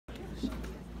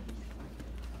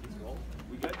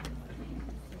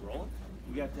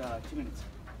got 2 minutes.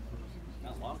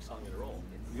 Not long, so I'm going to roll.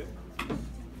 You good?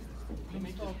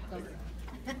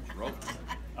 Roll.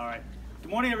 All right.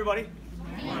 Good morning, everybody.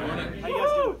 Good morning. How you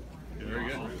guys doing? Very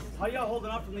good. How y'all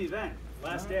holding up from the event?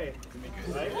 Last day,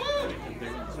 right?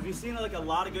 Have you seen like a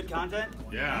lot of good content?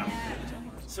 Yeah.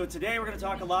 So today we're going to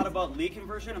talk a lot about lead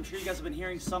conversion. I'm sure you guys have been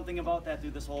hearing something about that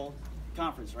through this whole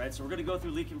conference, right? So we're going to go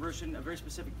through lead conversion, a very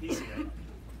specific piece of it.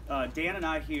 Dan and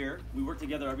I here, we work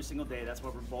together every single day. That's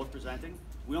what we're both presenting.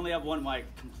 We only have one mic,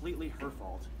 completely her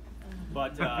fault.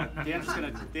 But Dan's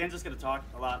just gonna talk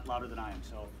a lot louder than I am.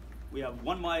 So we have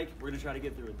one mic. We're gonna try to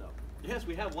get through it though. Yes,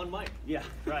 we have one mic. Yeah,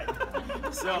 right.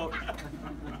 So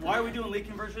why are we doing lead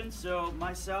conversion? So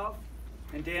myself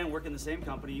and Dan work in the same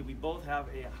company. We both have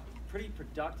a pretty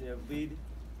productive lead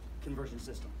conversion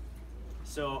system.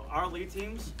 So our lead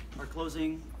teams are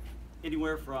closing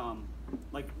anywhere from,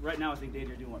 like right now I think Dan,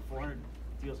 you're doing what, 400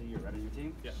 deals a year, right, on your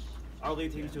team? Yes. Our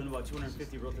lead team is doing about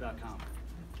 250 Realtor.com.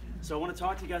 So I want to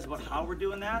talk to you guys about how we're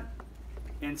doing that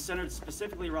and centered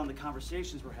specifically around the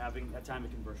conversations we're having at time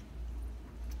of conversion.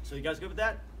 So you guys good with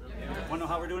that? Yeah. Want to know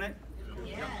how we're doing it?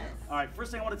 Yes. All right,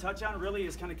 first thing I want to touch on really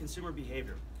is kind of consumer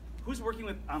behavior. Who's working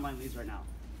with online leads right now?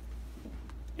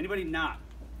 Anybody not?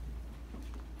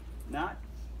 Not?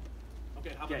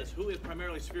 Okay, how about this? Who is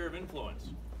primarily sphere of influence?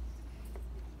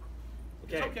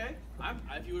 Okay. It's okay.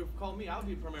 If you would call me, I would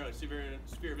be primarily sphere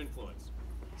of influence.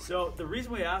 So the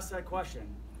reason we asked that question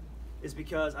is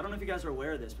because, I don't know if you guys are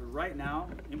aware of this, but right now,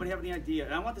 anybody have any idea?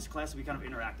 And I want this class to be kind of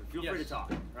interactive. Feel free to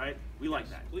talk, right? We like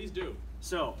that. Please do.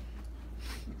 So,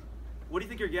 what do you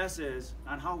think your guess is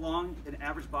on how long an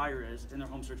average buyer is in their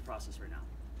home search process right now?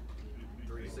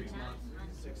 3 to 6 months.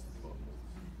 6 to 12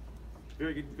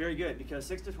 months. Very good, because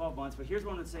 6 to 12 months, but here's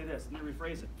one that say this, let me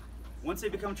rephrase it. Once they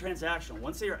become transactional,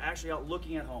 once they are actually out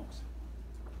looking at homes,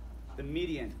 the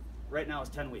median right now is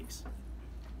 10 weeks.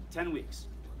 10 weeks.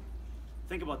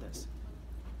 Think about this.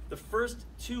 The first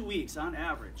 2 weeks on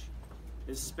average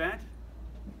is spent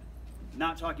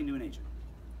not talking to an agent.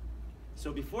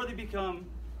 So before they become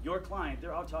your client,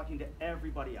 they're out talking to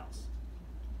everybody else.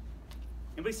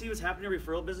 Anybody see what's happening in the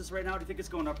referral business right now? Do you think it's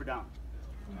going up or down?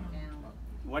 Down.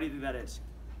 Why do you think that is?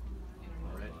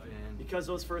 Because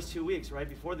those first 2 weeks, right,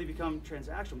 before they become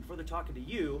transactional, before they're talking to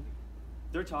you,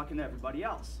 they're talking to everybody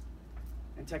else.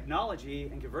 And technology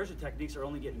and conversion techniques are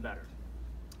only getting better.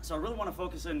 So I really want to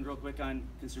focus in real quick on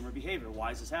consumer behavior.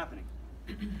 Why is this happening?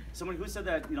 Someone who said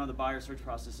that, the buyer search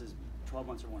process is 12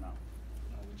 months or more now.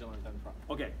 The gentleman down in front.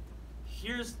 Okay,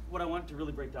 here's what I want to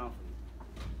really break down for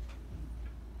you.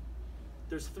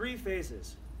 There's 3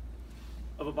 phases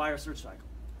of a buyer search cycle.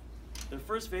 The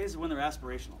first phase is when they're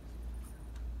aspirational.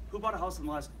 Who bought a house in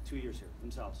the last 2 years here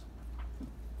themselves?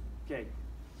 Okay,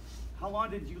 how long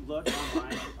did you look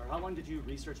online, or how long did you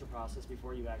research the process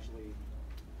before you actually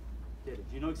did it?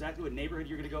 Do you know exactly what neighborhood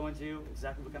you're going to go into,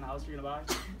 exactly what kind of house you're going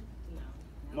to buy? No.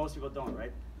 Most people don't,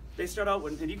 right? They start out,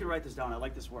 and you can write this down, I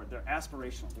like this word, they're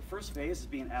aspirational. The first phase is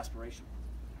being aspirational.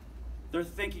 They're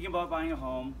thinking about buying a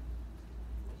home.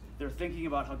 They're thinking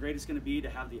about how great it's going to be to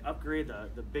have the upgrade,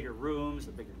 the bigger rooms,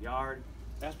 the bigger yard.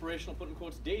 Aspirational, put in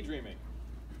quotes, daydreaming.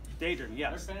 Daydream,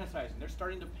 yes. They're fantasizing. They're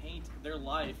starting to paint their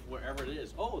life wherever it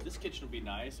is. Oh, this kitchen would be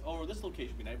nice. Oh, this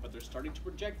location would be nice. But they're starting to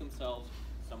project themselves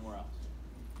somewhere else.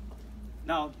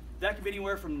 Now, that could be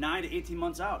anywhere from 9 to 18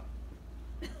 months out.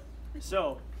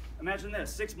 So, imagine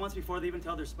this, 6 months before they even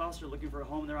tell their spouse they're looking for a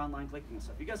home, they're online clicking and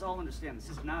stuff. You guys all understand this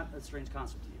is not a strange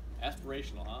concept to you.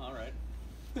 Aspirational, huh? All right.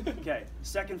 Okay,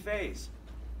 second phase.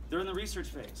 They're in the research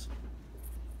phase.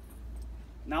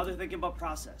 Now they're thinking about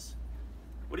process.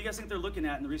 What do you guys think they're looking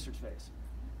at in the research phase?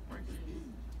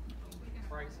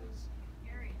 Prices.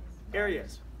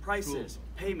 Areas, prices,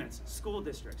 payments, school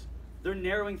districts. They're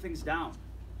narrowing things down.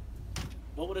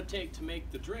 What would it take to make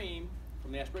the dream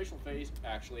from the aspirational phase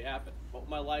actually happen? What would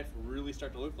my life really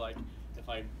start to look like if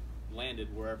I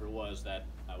landed wherever it was that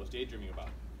I was daydreaming about?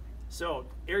 So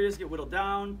areas get whittled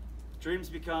down, dreams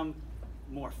become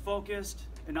more focused,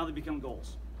 and now they become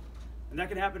goals. And that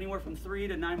can happen anywhere from 3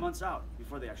 to 9 months out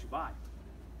before they actually buy.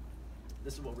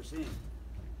 This is what we're seeing.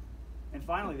 And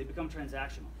finally, they become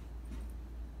transactional.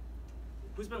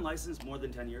 Who's been licensed more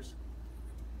than 10 years?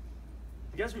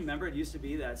 You guys remember it used to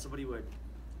be that somebody would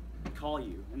call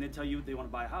you and they'd tell you they want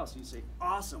to buy a house. And you say,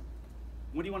 awesome.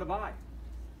 When do you want to buy?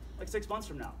 Like 6 months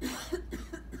from now.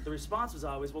 The response was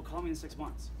always, well, call me in 6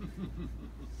 months.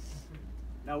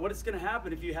 Now, what is going to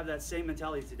happen if you have that same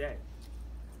mentality today?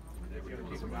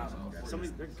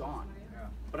 They're gone.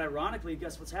 But ironically,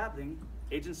 guess what's happening?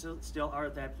 Agents still are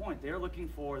at that point. They're looking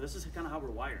for, this is kind of how we're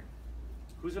wired.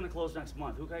 Who's going to close next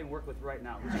month? Who can I work with right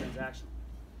now? Who's transactional?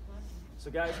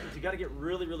 So guys, what you got to get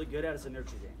really, really good at is a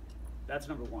nurture game. That's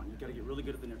number one. You've got to get really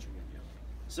good at the nurturing game.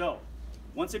 So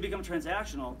once they become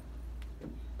transactional,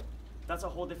 that's a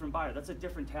whole different buyer. That's a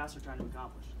different task they're trying to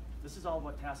accomplish. This is all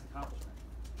about task accomplishment.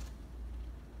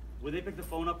 When they pick the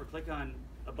phone up or click on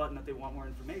a button that they want more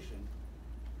information,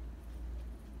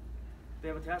 they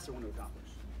have a task they want to accomplish.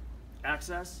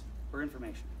 Access or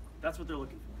information. That's what they're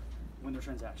looking for when they're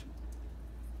transactional.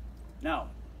 Now,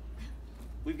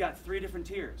 we've got 3 different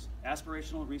tiers: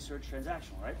 aspirational, research,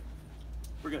 transactional, right?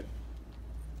 We're good.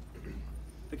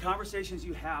 The conversations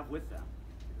you have with them,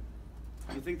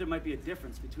 you think there might be a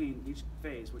difference between each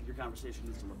phase, what your conversation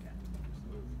needs to look at.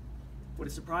 Would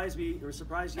it surprise me or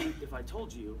surprise you if I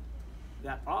told you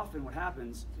that often what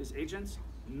happens is agents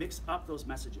mix up those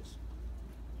messages?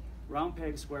 Round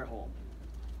peg, square hole.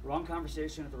 Wrong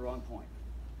conversation at the wrong point.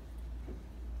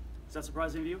 Does that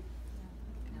surprise any of you?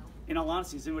 No. In all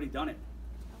honesty, has anybody done it?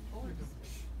 Of course.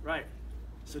 Right.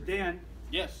 So Dan,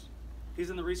 Yes. he's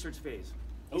in the research phase.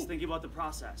 He's Oh. thinking about the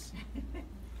process.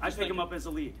 I Just pick him thinking. up as a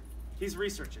lead. He's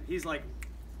researching. He's like,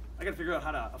 I gotta figure out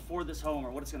how to afford this home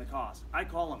or what it's gonna cost. I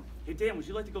call him, hey Dan, would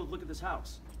you like to go look at this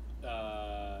house?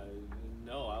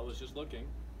 No, I was just looking.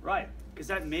 Right. Is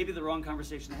that maybe the wrong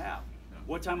conversation to have? No.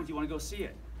 What time would you want to go see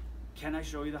it? Can I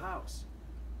show you the house?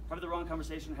 Probably the wrong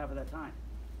conversation to have at that time.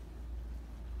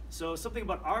 So something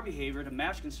about our behavior to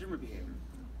match consumer behavior.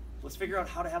 Let's figure out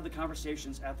how to have the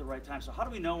conversations at the right time. So how do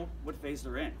we know what phase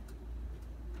they're in?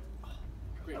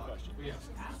 Great question.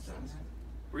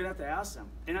 We're gonna have to ask them.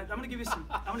 And I'm gonna give you some.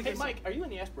 I'm gonna Hey, give you some. Mike, are you in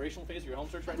the aspirational phase of your home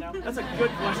search right now? That's a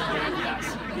good question, Dan.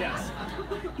 Yes. Yes.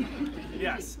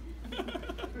 Yes.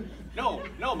 No,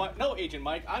 no, Agent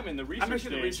Mike. I'm in the research I'm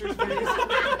actually in the stage. research phase.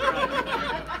 Right.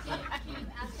 Ask them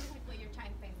like what your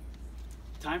time frame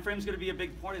is. Time frame is going to be a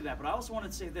big part of that, but I also want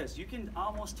to say this: you can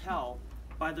almost tell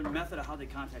by their method of how they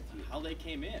contact you. How they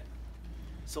came in.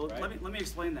 So Right. let me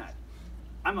explain that.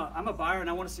 I'm a buyer and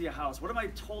I want to see a house. What am I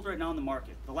told right now in the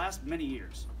market? The last many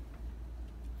years,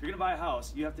 if you're going to buy a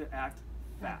house, you have to act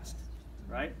fast,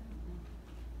 right?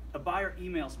 A buyer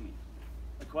emails me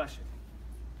a question.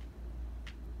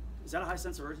 Is that a high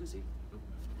sense of urgency?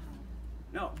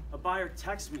 No. A buyer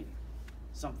texts me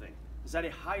something. Is that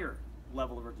a higher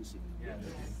level of urgency? Yes.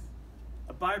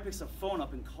 A buyer picks the phone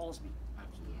up and calls me.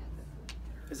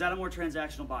 Yes. Is that a more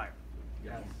transactional buyer?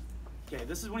 Yes. Okay,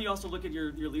 this is when you also look at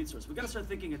your lead source. We've got to start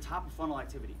thinking of top of funnel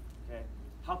activity, okay?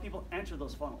 How people enter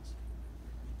those funnels.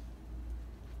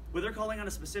 When they're calling on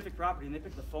a specific property and they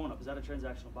pick the phone up, is that a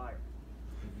transactional buyer?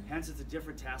 Hence, it's a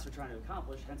different task they're trying to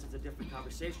accomplish. Hence, it's a different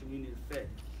conversation you need to fit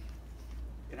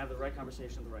and have the right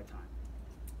conversation at the right time,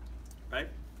 right?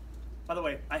 By the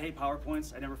way, I hate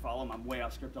PowerPoints. I never follow them. I'm way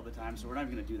off script all the time, so we're not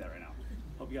even going to do that right now.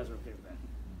 Hope you guys are okay with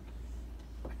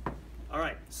that. All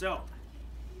right, so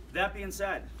that being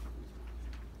said,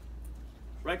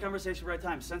 right conversation, right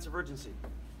time, sense of urgency.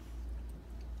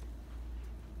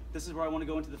 This is where I want to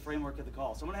go into the framework of the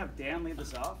call. So I'm going to have Dan lead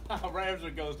this off. Right as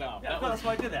it goes down. Yeah, that's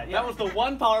why I did that. Yeah. That was the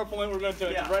one PowerPoint we're going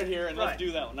to Yeah. right here, and Right. let's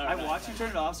do that one. All I right. watch you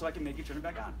turn it off so I can make you turn it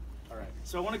back on. All right.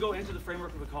 So I want to go into the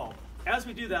framework of the call. As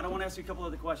we do that, I want to ask you a couple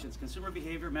other questions. Consumer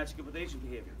behavior matching up with agent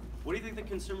behavior. What do you think the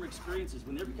consumer experiences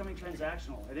when they're becoming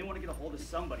transactional and they want to get a hold of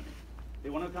somebody? They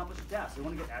want to accomplish a task. They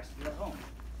want to get access to that home.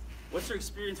 What's their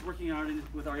experience working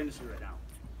with our industry right now?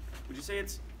 Would you say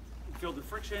it's filled with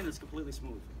friction? It's completely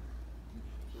smooth?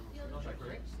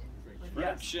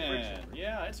 Yes, Friction.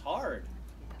 Yeah, it's hard.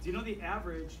 Do you know the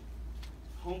average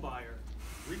home buyer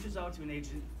reaches out to an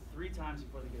agent 3 times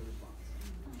before they get a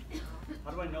response?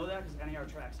 How do I know that? Because NAR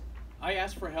tracks it. I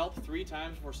asked for help 3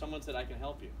 times before someone said I can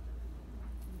help you.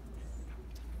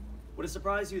 Would it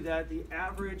surprise you that the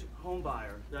average home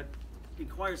buyer that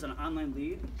inquires on an online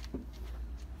lead,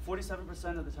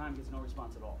 47% of the time gets no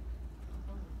response at all?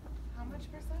 How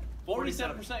much percent?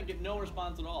 47% get no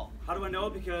response at all. How do I know?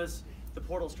 Because the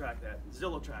portals track that.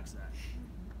 Zillow tracks that.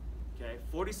 Okay,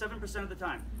 47% of the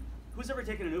time. Who's ever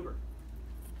taken an Uber?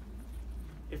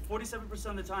 If 47%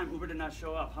 of the time Uber did not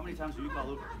show up, how many times do you call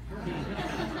Uber?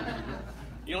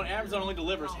 You know, Amazon only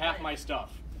delivers half my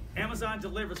stuff. Amazon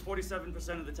delivers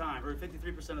 47% of the time, or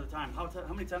 53% of the time. How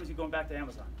many times are you going back to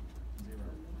Amazon? 0.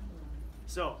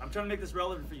 So I'm trying to make this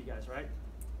relevant for you guys, right?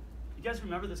 You guys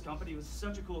remember this company? It was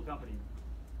such a cool company.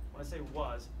 When I say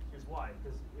was, here's why.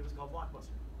 Because it was called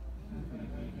Blockbuster.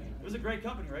 It was a great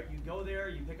company, right? You go there,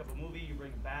 you pick up a movie, you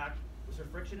bring it back. Was there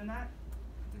friction in that?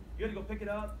 You had to go pick it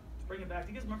up, bring it back.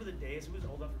 Do you guys remember the days? Who was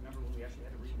old enough to remember when we actually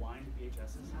had to rewind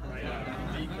VHSs? Right?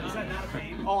 Was that not a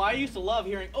pain? Oh, I used to love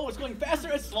hearing, oh, it's going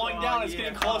faster, it's slowing Oh, down, it's yeah.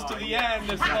 getting close to Oh, the yeah.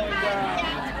 end, it's slowing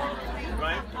down.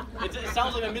 Right? It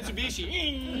sounds like a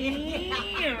Mitsubishi.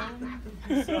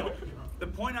 So the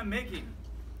point I'm making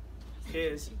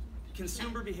is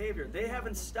consumer behavior. They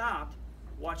haven't stopped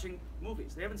watching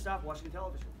movies. They haven't stopped watching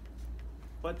television.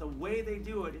 But the way they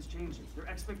do it is changing. Their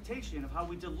expectation of how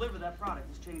we deliver that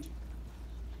product is changing.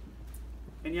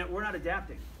 And yet we're not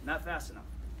adapting, not fast enough.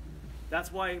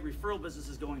 That's why referral business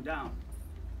is going down.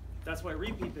 That's why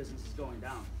repeat business is going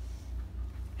down.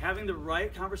 Having the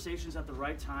right conversations at the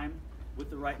right time with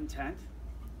the right intent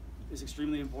is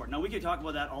extremely important. Now we could talk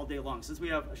about that all day long. Since we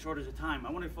have a shortage of time,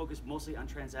 I want to focus mostly on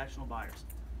transactional buyers.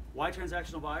 Why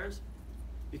transactional buyers?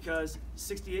 Because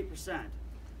 68%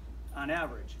 on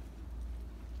average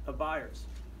of buyers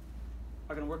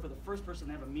are going to work with the first person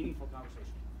to have a meaningful conversation.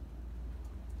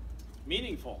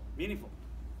 Meaningful. Meaningful.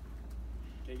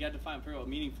 Okay, you got to define and figure out what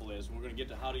meaningful is. And we're going to get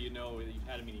to how do you know that you've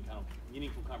had a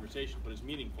meaningful conversation, but it's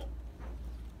meaningful.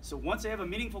 So once they have a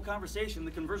meaningful conversation,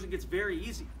 the conversion gets very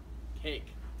easy. Cake.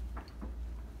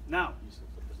 Now, You should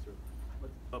flip this through.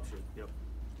 oh shoot, yep.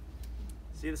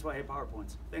 See, that's why I hate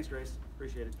PowerPoints. Thanks, Grace.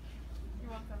 Appreciate it.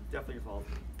 You're welcome. Definitely your fault.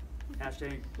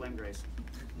 Hashtag blame Grace.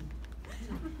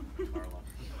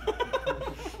 Carla.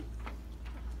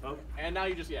 Oh, And now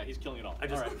you just, yeah, he's killing it all. I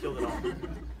just All right. killed it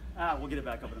all. We'll get it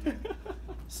back up in a minute.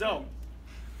 So,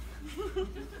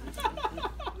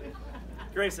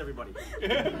 Grace, everybody. Are you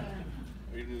going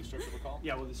to do the structure of a call?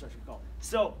 Yeah, we'll do structured call.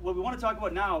 So, what we want to talk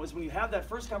about now is when you have that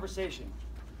first conversation,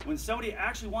 when somebody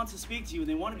actually wants to speak to you and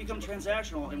they want to become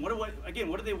transactional, and what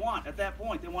do they want at that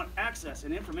point? They want access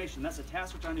and information. That's a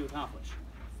task we're trying to accomplish.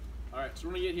 All right, so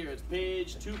we're going to get here. It's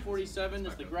page 247.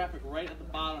 It's the graphic right at the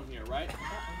bottom here, right?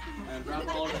 And drop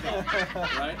all of it,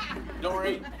 right? Don't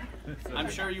worry. I'm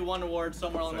sure you won an award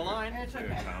somewhere along the line.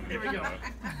 Here we go.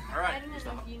 All right.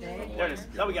 There it is.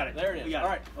 Oh, we got it. There it is. We got All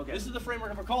right. Okay. This is the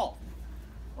framework of a call,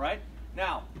 right?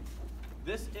 Now,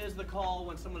 this is the call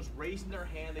when someone's raising their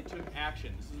hand, they took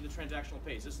action. This is the transactional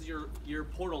pace. This is your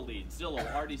portal lead, Zillow,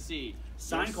 RDC,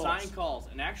 Sign calls. Sign calls,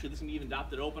 and actually this can be even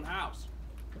adopted open house.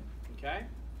 Okay?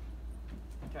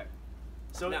 Okay.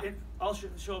 So, Now- I'll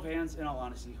show of hands, in all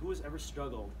honesty, who has ever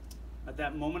struggled at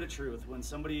that moment of truth when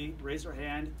somebody raised their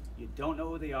hand, you don't know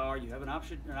who they are, you have an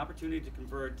opportunity to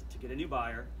convert, to get a new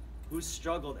buyer, who's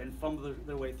struggled and fumbled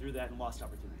their way through that and lost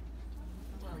opportunity?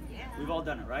 Well, yeah. We've all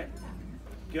done it, right?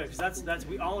 Good, because that's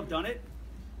we all have done it.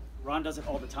 Ron does it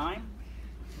all the time,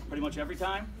 pretty much every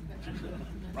time.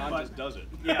 Ron But- just does it.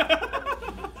 Yeah.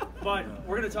 But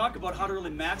we're going to talk about how to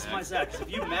really maximize that. Because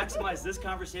if you maximize this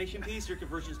conversation piece, your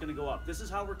conversion is going to go up. This is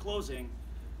how we're closing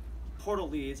portal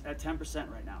leads at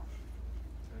 10% right now.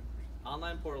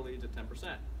 Online portal leads at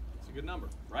 10%. It's a good number,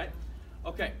 right?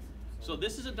 Okay, so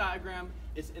this is a diagram.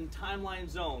 It's in timeline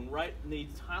zone, right? In the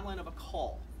timeline of a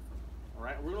call. All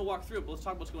right, we're going to walk through it, but let's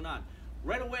talk about what's going on.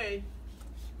 Right away,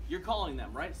 you're calling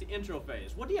them, right? It's the intro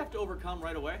phase. What do you have to overcome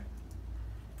right away?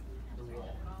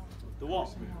 The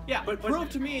wall. Yeah, But prove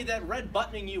to me that red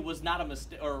buttoning you was not a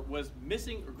mistake, or was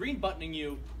missing, or green buttoning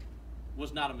you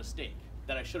was not a mistake.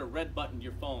 That I should have red buttoned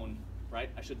your phone, right?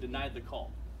 I should have denied the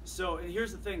call. So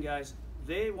here's the thing, guys.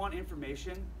 They want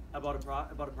information about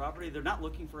a property. They're not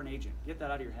looking for an agent. Get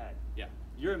that out of your head. Yeah,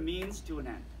 You're a means to an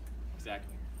end.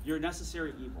 exactly. You're a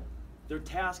necessary evil. Their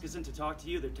task isn't to talk to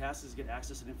you. Their task is to get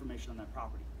access and information on that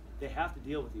property. They have to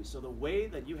deal with you. So the way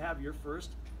that you have your first,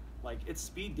 like, it's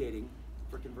speed dating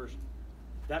for conversion.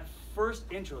 That first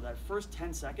intro, that first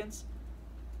 10 seconds,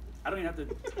 I don't even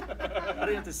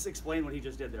have to explain what he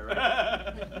just did there,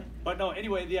 right? But no,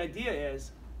 anyway, the idea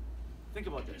is, think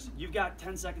about this. You've got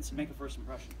 10 seconds to make a first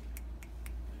impression.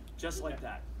 Just like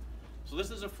that. So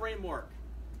this is a framework.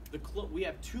 We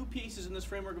have two pieces in this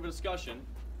framework of a discussion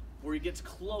where it gets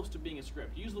close to being a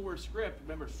script. Use the word script,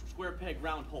 remember square peg,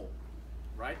 round hole,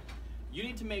 right? You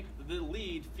need to make the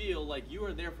lead feel like you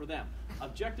are there for them.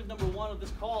 Objective number one of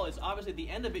this call is obviously at the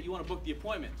end of it, you want to book the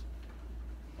appointment,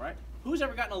 right? Who's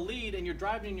ever gotten a lead and you're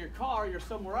driving in your car, you're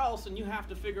somewhere else, and you have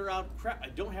to figure out, crap, I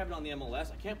don't have it on the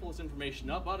MLS, I can't pull this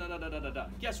information up,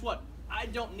 Guess what? I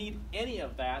don't need any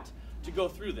of that to go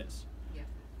through this,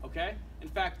 okay? In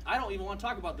fact, I don't even want to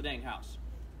talk about the dang house.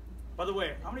 By the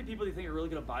way, how many people do you think are really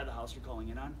going to buy the house you're calling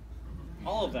in on?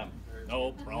 All of them.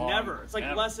 Nope, wrong. Never. It's like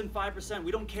Never. less than 5%.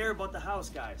 We don't care about the house,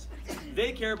 guys.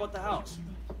 They care about the house.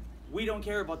 We don't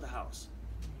care about the house.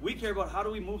 We care about how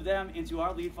do we move them into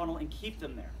our lead funnel and keep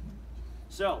them there.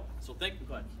 So, So go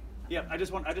ahead. yeah, I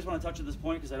just want to touch on this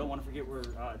point because I don't want to forget where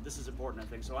this is important, I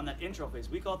think. So on that intro phase,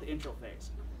 we call it the intro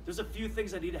phase. There's a few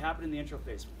things that need to happen in the intro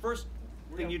phase. First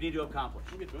thing you need to accomplish.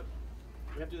 We'll get to it.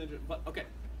 We have to do the, but okay.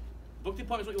 Book the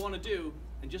appointment is what you want to do,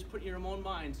 and just put in your own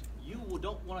minds, you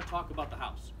don't want to talk about the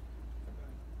house.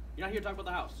 You're not here to talk about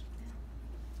the house.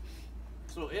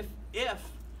 So if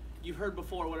you've heard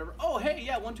before, whatever. Oh, hey,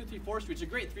 yeah, 123 4th Street. It's a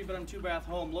great 3-bedroom, 2-bath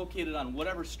home located on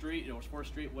whatever street, 4th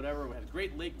Street, whatever. We have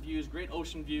great lake views, great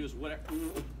ocean views, whatever.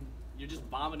 You're just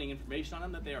vomiting information on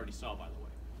them that they already saw, by the way.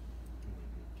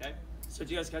 Okay? So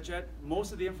do you guys catch that?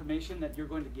 Most of the information that you're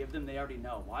going to give them, they already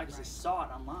know. Why? Because they saw it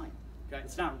online. Okay.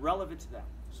 It's not relevant to them.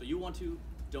 So you want to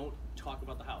don't talk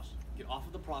about the house. Get off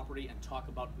of the property and talk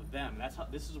about them. That's how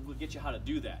this will get you how to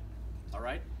do that. All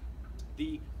right?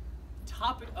 The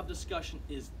topic of discussion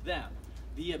is them.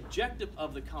 The objective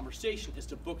of the conversation is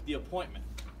to book the appointment.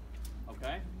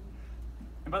 Okay?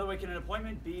 And by the way, can an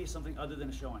appointment be something other than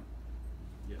a showing?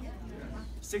 Yes.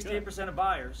 68% of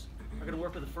buyers are going to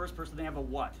work with the first person they have a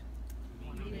what?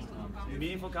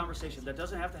 Meaningful conversation. That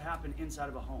doesn't have to happen inside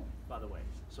of a home, by the way.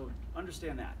 So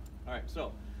understand that. All right,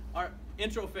 so our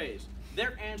intro phase,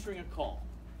 they're answering a call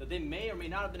that they may or may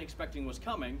not have been expecting was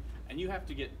coming, and you have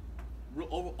to get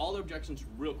over all their objections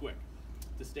real quick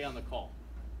to stay on the call.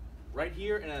 Right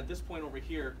here and at this point over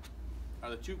here are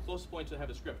the two closest points that have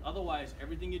a script. Otherwise,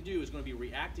 everything you do is going to be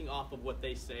reacting off of what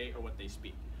they say or what they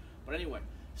speak. But anyway,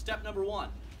 step number 1,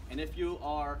 and if you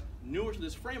are newer to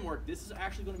this framework, this is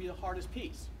actually going to be the hardest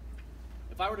piece.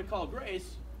 If I were to call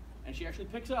Grace, and she actually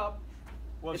picks up,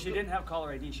 Well, if she didn't have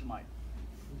caller ID, she might.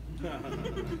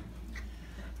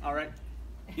 all right,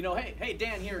 hey,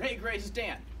 Dan here. Hey, Grace, it's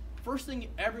Dan. First thing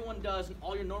everyone does in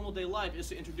all your normal day life is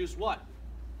to introduce what?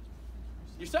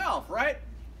 Yourself, right?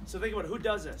 So think about it. Who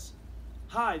does this?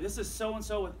 Hi, this is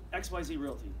so-and-so with XYZ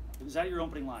Realty. Is that your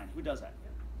opening line? Who does that?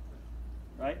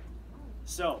 Right?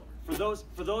 So for those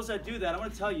that do that, I'm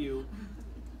going to tell you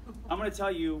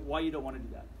why you don't want to do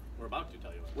that. We're about to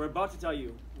tell you. We're about to tell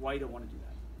you why you don't want to do that.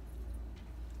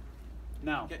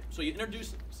 Now, Okay, so you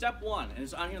introduce step 1, and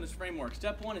it's on here in this framework.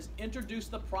 Step 1 is introduce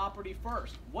the property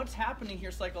first. What's happening here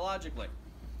psychologically?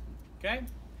 Okay?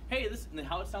 Hey, this and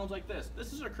how it sounds like this.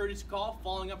 This is a courtesy call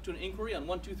following up to an inquiry on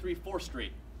 123 4th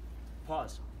Street.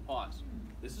 pause. Pause.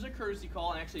 This is a courtesy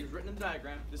call, and actually it's written in the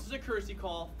diagram. This is a courtesy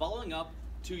call following up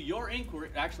to your inquiry.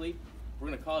 Actually, we're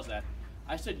going to cause that.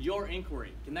 I said your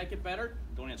inquiry. Can that get better?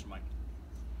 Don't answer, Mike.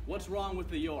 What's wrong with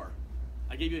the your?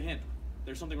 I gave you a hint.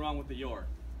 There's something wrong with the your.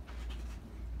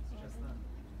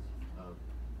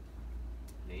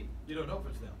 Name? You don't know if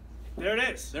it's them. There it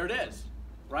is. There it is,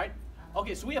 right?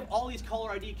 Okay, so we have all these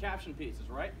caller ID caption pieces,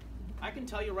 right? I can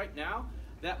tell you right now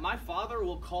that my father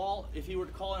will call, if he were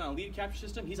to call in on a lead capture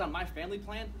system, he's on my family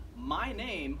plan. My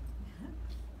name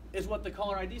is what the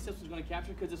caller ID system is going to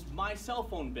capture because it's my cell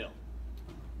phone bill,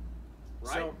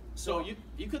 right? So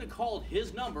you could have called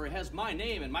his number, it has my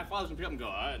name, and my father's going to pick up and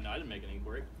go, no, I didn't make an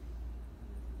inquiry.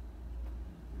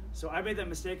 So I made that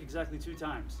mistake exactly 2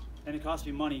 times, and it cost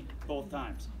me money both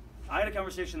times. I had a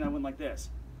conversation that went like this.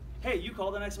 Hey, you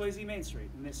called on XYZ Main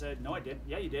Street. And they said, no, I didn't.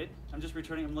 Yeah, you did. I'm just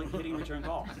returning, I'm hitting return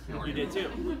call. You did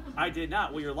too. I did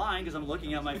not. Well, you're lying because I'm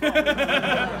looking at my phone.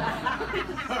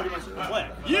 Pretty much a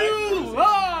click. You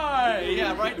lie!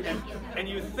 Yeah, right? And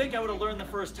you think I would have learned the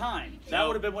first time. That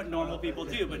would have been what normal people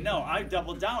do. But no, I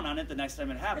doubled down on it the next time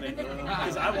it happened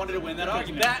because I wanted to win that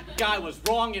argument. That guy was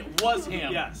wrong, it was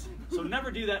him. Yes. So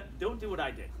never do that. Don't do what I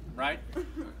did. Right?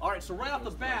 All right, so right off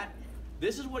the bat,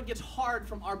 this is what gets hard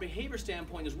from our behavior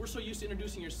standpoint is we're so used to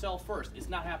introducing yourself first. It's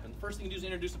not happening. The first thing you do is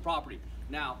introduce the property.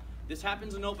 Now, this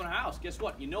happens in an open house. Guess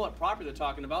what? You know what property they're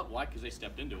talking about. Why? Because they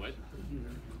stepped into it.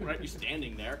 Right? You're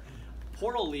standing there.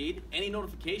 Portal lead, any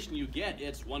notification you get,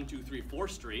 it's 123 4th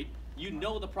Street. You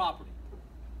know the property.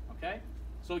 Okay?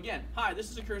 So again, hi, this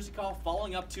is a courtesy call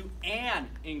following up to an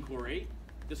inquiry.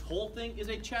 This whole thing is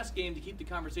a chess game to keep the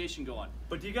conversation going.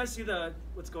 But do you guys see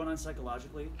what's going on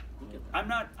psychologically? I'm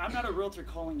not a realtor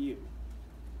calling you.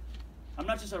 I'm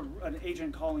not just an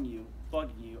agent calling you,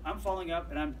 bugging you. I'm following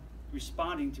up and I'm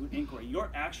responding to an inquiry. Your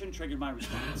action triggered my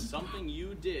response. Something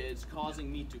you did is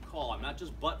causing me to call. I'm not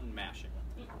just button mashing.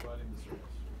 Providing the service.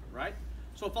 Right?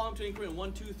 So following up to inquiry on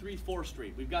 123 4th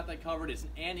Street. We've got that covered. It's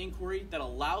an inquiry that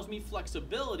allows me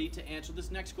flexibility to answer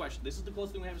this next question. This is the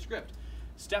closest thing we have to script.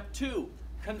 Step 2.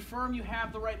 Confirm you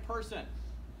have the right person.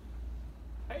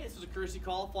 Hey, this is a courtesy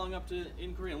call following up to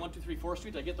inquiry on 123 4th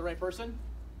Street. Did I get the right person?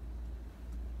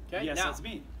 Okay, Yes, now, that's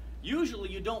me. Usually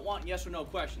you don't want yes or no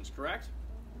questions, correct?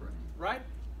 Right?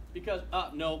 Because,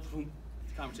 no, boom,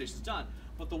 the conversation's done.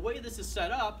 But the way this is set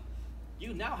up,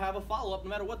 you now have a follow-up no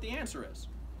matter what the answer is.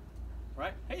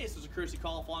 Right? Hey, this is a courtesy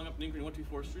call following up to inquiry on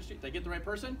 124 4th Street. Did I get the right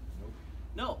person? Nope.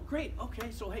 No, great.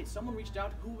 Okay, so hey, someone reached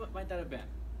out. Who might that have been?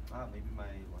 Maybe my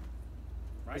wife.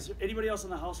 Right? Is there anybody else in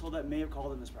the household that may have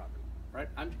called in this property? Right?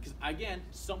 Because again,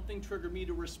 something triggered me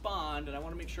to respond, and I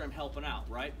want to make sure I'm helping out.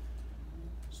 Right?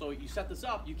 So you set this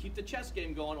up. You keep the chess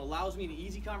game going. Allows me an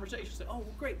easy conversation. Say, oh, well,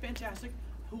 great, fantastic.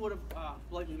 Who would have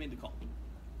likely made the call?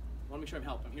 want to make sure I'm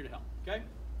helping. I'm here to help, okay?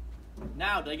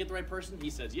 Now, did I get the right person? He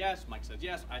says yes, Mike says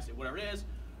yes, I say whatever it is.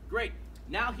 Great.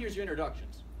 Now here's your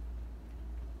introductions.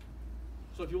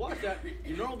 So if you watch that,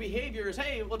 your normal behavior is,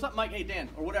 hey, what's up, Mike? Hey, Dan,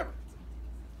 or whatever.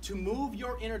 To move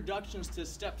your introductions to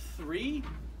step 3,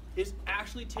 it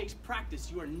actually takes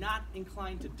practice. You are not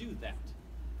inclined to do that.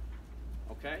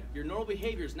 Okay? Your normal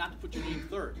behavior is not to put your name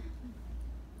third.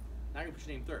 Now you're going to put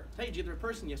your name third. Hey, did you get the right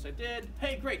person? Yes, I did.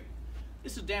 Hey, great.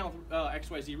 This is Dan with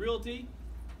XYZ Realty.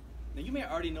 Now, you may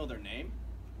already know their name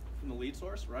from the lead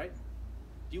source, right?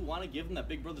 Do you want to give them that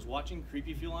Big Brother's watching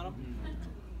creepy feel on them?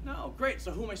 No. Great.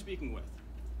 So who am I speaking with?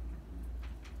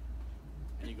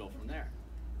 And you go from there.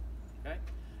 Okay?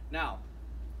 Now,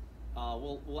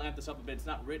 we'll amp this up a bit. It's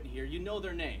not written here. You know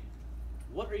their name.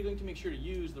 What are you going to make sure to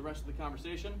use the rest of the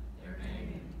conversation? Their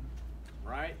name.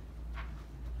 Right?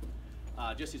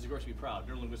 Jesse's, of course, be proud.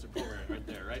 Neurolinguistic program right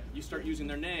there, right? You start using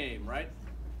their name, right?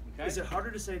 Okay? Is it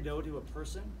harder to say no to a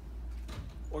person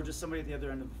or just somebody at the other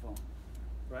end of the phone?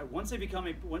 Right? Once they become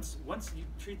once you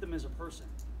treat them as a person,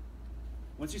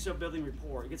 once you start building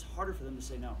rapport, it gets harder for them to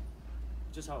say no.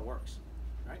 It's just how it works.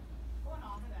 Right? Going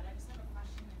off of that, I just have a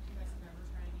question if you guys have ever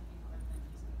tried anything other than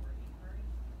using the word inquiry.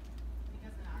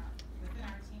 Because within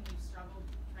our team, we've struggled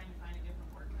trying to find a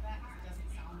different word for that because it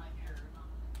doesn't sound like you're...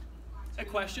 A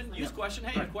question, use question,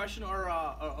 hey, a question or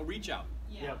a reach out.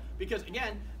 Yeah. Because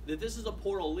again, this is a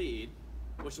portal lead,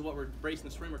 which is what we're basing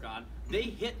this framework on. They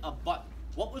hit a button.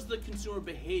 What was the consumer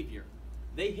behavior?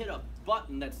 They hit a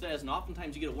button that says, and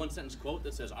oftentimes you get a one-sentence quote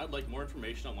that says, I'd like more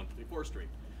information on 154th Street.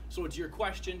 So it's your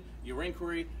question, your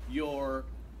inquiry,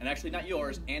 and actually not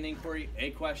yours, an inquiry,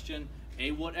 a question,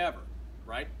 a whatever,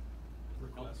 right?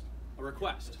 Request. A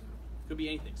request. Could be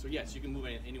anything. So yes, you can move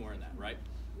anywhere in that, right?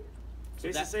 So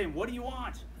Basically saying, what do you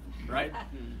want? right?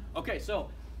 Okay, so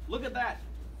look at that.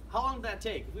 How long did that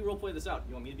take? If we role play this out,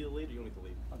 you want me to be the lead or you want me to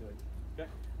lead? I'll do it. Okay.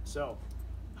 So,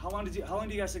 how long do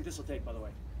you guys think this will take, by the way?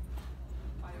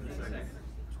 5 seconds.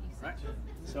 Right?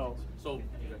 So,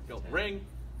 Go. Ring.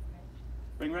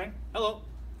 ring ring. Hello.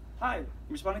 Hi, I'm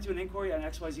responding to an inquiry on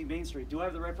XYZ Main Street. Do I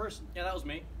have the right person? Yeah, that was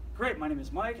me. Great, my name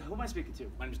is Mike. Who am I speaking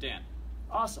to? My name's Dan.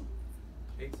 Awesome.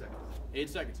 8 seconds. 8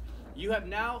 seconds. You have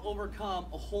now overcome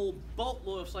a whole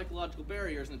boatload of psychological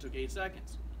barriers and it took 8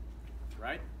 seconds.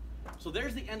 Right? So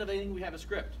there's the end of anything we have a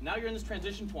script. Now you're in this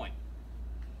transition point.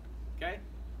 Okay?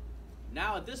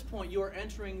 Now at this point you are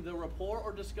entering the rapport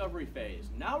or discovery phase.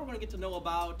 Now we're going to get to know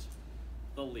about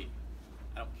the lead.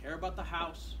 I don't care about the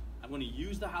house. I'm going to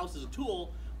use the house as a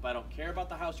tool, but I don't care about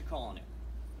the house you're calling it.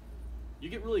 You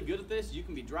get really good at this. You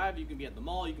can be driving, you can be at the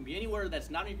mall, you can be anywhere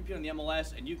that's not on your computer on the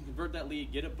MLS, and you can convert that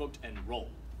lead, get it booked, and roll.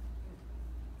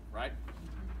 Right?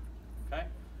 Okay?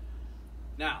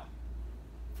 Now,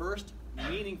 first,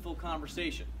 meaningful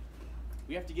conversation.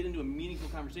 We have to get into a meaningful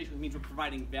conversation, which means we're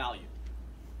providing value.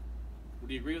 Would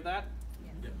you agree with that?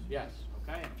 Yes. Yes.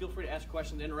 Okay? And feel free to ask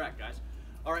questions, interact, guys.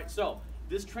 All right, so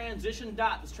this transition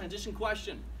dot, this transition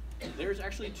question, there's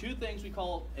actually 2 things we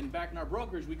call, and back in our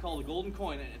brokerage, we call the golden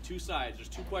coin and 2 sides. There's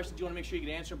 2 questions you want to make sure you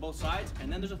can answer both sides,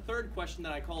 and then there's a 3rd question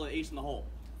that I call the ace in the hole.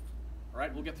 All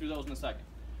right, we'll get through those in a second.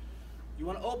 You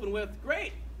want to open with,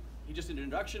 great, you just did an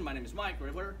introduction, my name is Mike, or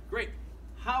whatever, great.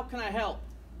 How can I help?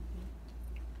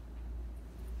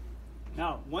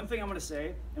 Now, one thing I'm going to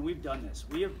say, and we've done this.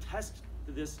 We have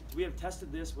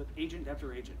tested this with agent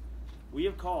after agent. We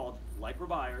have called, like we're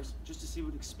buyers, just to see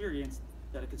what experience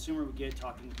that a consumer would get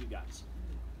talking with you guys.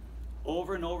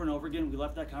 Over and over and over again, we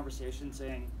left that conversation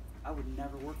saying, I would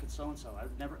never work with so-and-so. I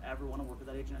would never ever want to work with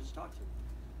that agent I just talked to.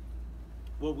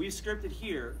 What we've scripted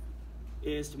here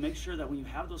is to make sure that when you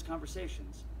have those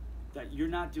conversations, that you're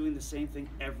not doing the same thing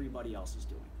everybody else is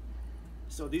doing.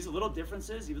 So these little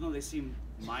differences, even though they seem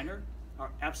minor,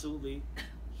 are absolutely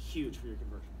huge for your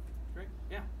conversion. Great,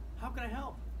 yeah. How can I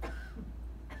help?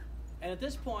 And at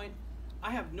this point,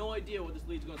 I have no idea what this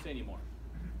lead's going to say anymore.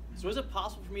 So is it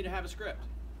possible for me to have a script?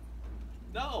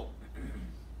 No.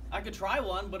 I could try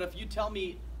one, but if you tell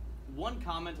me one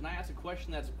comment and I ask a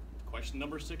question that's question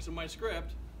number 6 in my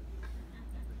script,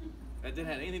 that didn't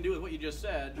have anything to do with what you just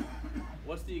said,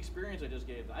 what's the experience I just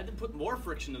gave them? I did put more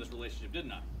friction in this relationship,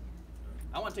 didn't I?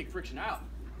 I want to take friction out.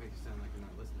 Makes it sound like you're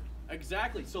not listening.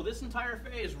 Exactly. So this entire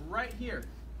phase right here,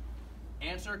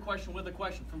 answer a question with a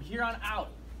question. From here on out.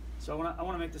 So I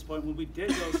want to make this point. When we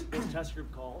did those test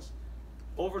group calls,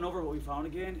 over and over what we found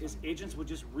again is agents would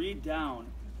just read down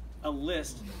a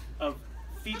list of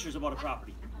features about a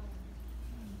property.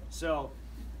 So,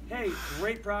 hey,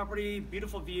 great property,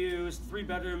 beautiful views, 3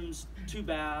 bedrooms, 2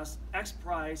 baths, X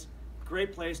price,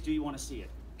 great place, do you want to see it?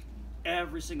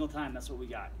 Every single time, that's what we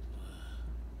got.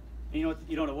 And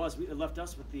you know what it was? It left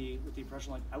us with the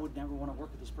impression like, I would never want to work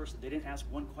with this person. They didn't ask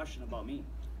one question about me.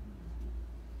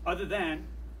 Other than,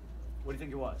 what do you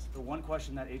think it was? The one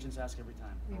question that agents ask every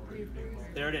time.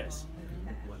 There it is.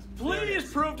 Please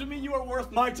prove to me you are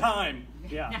worth my time.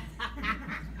 Yeah.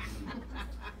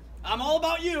 I'm all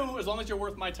about you as long as you're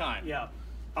worth my time. Yeah.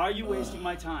 Are you wasting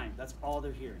my time? That's all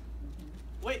they're hearing.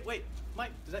 Wait,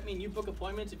 Mike, does that mean you book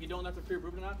appointments if you don't have to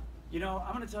pre-approved or not? You know,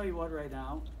 I'm going to tell you what right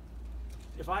now.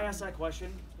 If I ask that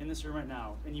question in this room right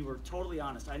now, and you were totally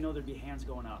honest, I know there'd be hands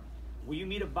going up. Will you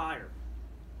meet a buyer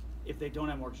if they don't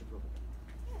have mortgage approval?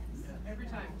 Every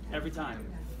time. Every time.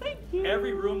 Thank you.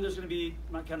 Every room there's going to be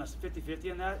kind of 50-50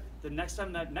 in that. The next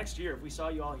time, next year, if we saw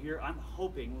you all here, I'm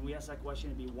hoping when we ask that question,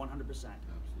 it'd be 100%. Absolutely.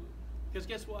 Because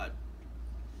guess what?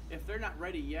 If they're not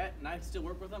ready yet and I still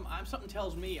work with them, something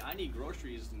tells me I need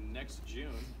groceries next June.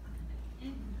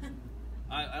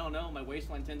 I don't know, my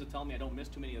waistline tends to tell me I don't miss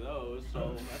too many of those,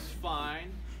 so that's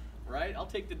fine, right? I'll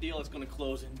take the deal that's going to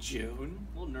close in June.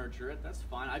 We'll nurture it, that's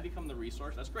fine. I become the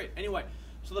resource, that's great. Anyway,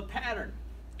 so the pattern,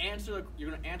 you're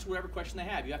going to answer whatever question they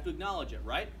have. You have to acknowledge it,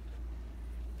 right?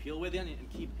 Peel away the onion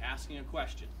and keep asking a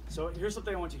question. So here's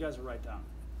something I want you guys to write down.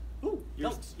 Ooh,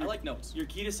 notes. I like notes. Your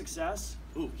key to success.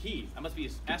 Ooh, key. That must be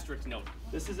an asterisk note.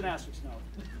 This is an asterisk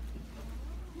note.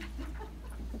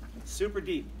 Super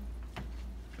deep.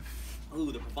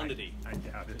 Ooh, the profundity. I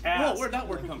doubt it. Whoa, where'd that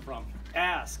word come from?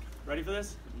 Ask. Ready for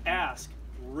this? Ask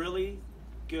really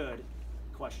good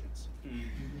questions.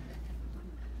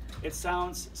 It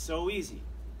sounds so easy,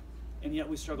 and yet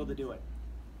we struggle to do it.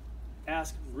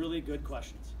 Ask really good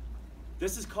questions.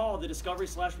 This is called the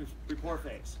discovery/rapport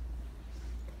phase.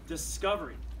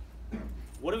 Discovery.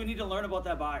 What do we need to learn about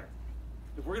that buyer?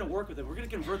 If we're going to work with them, we're going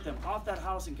to convert them off that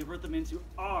house and convert them into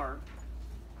our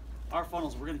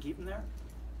funnels. We're going to keep them there.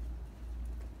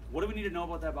 What do we need to know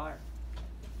about that buyer?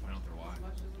 Find out their why.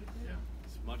 Yeah.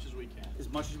 As much as we can. As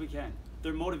much as we can.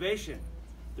 Their motivation,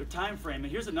 their time frame,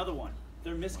 and here's another one,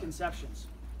 their misconceptions.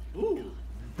 Ooh.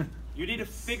 You need to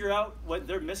figure out what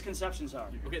their misconceptions are.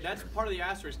 Okay, that's part of the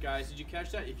asterisk, guys. Did you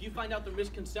catch that? If you find out their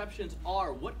misconceptions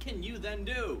are, what can you then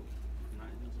do?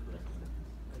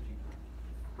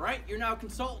 Right? You're now a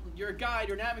consultant, you're a guide,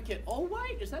 you're an advocate. Oh,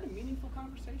 wait, is that a meaningful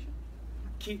conversation?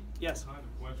 Yes. What kind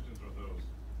of questions are those?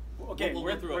 Okay, We'll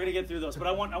we're get through going it. to get through those, but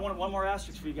I want one more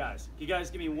asterisk for you guys. You guys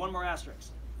give me one more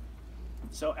asterisk.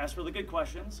 So ask really good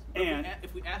questions, and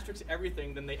If we asterisk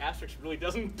everything, then the asterisk really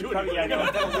doesn't do probably, anything. yeah,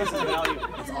 no, that loses value.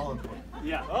 It's all important.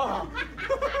 Yeah.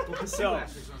 So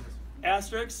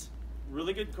asterisks,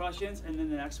 really good questions, and then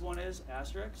the next one is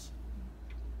asterisks,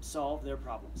 solve their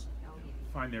problems.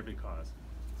 Find their because.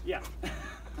 Yeah.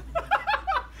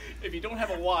 If you don't have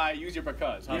a why, use your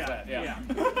because. How's that? Yeah.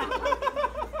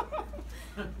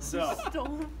 So,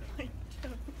 did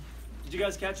you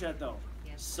guys catch that though?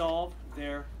 Yes. Solve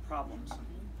their problems.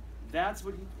 That's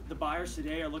what the buyers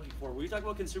today are looking for. When you talk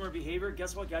about consumer behavior,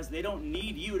 guess what, guys? They don't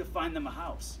need you to find them a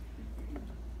house.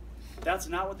 That's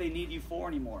not what they need you for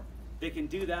anymore. They can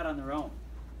do that on their own.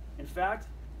 In fact,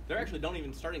 They're actually not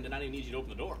even need you to open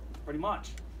the door. pretty much.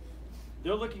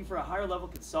 They're looking for a higher level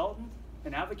consultant,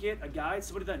 an advocate, a guide,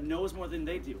 somebody that knows more than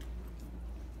they do.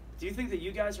 Do you think that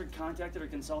you guys are contacted or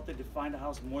consulted to find a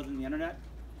house more than the internet?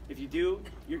 If you do,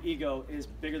 your ego is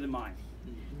bigger than mine.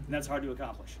 And that's hard to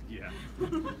accomplish. Yeah.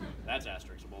 That's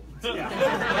asteriskable. Yeah.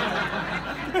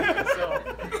 So,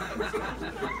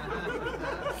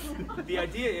 the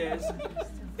idea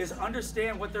is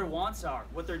understand what their wants are,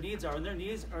 what their needs are, and their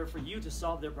needs are for you to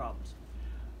solve their problems.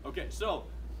 Okay, so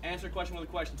answer a question with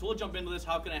a question. So we'll jump into this.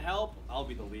 How can I help? I'll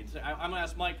be the lead. I'm going to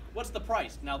ask Mike, what's the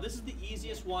price? Now, this is the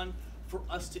easiest one for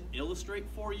us to illustrate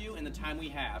for you in the time we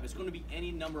have. It's going to be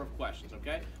any number of questions,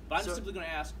 okay? But I'm So- simply going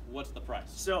to ask, what's the price?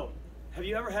 So, have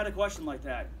you ever had a question like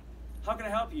that? How can I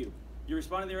help you? You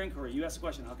respond to their inquiry. You ask the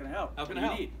question, how can I help? How can What I do you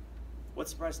help? need?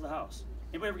 What's the price of the house?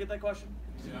 Anybody ever get that question?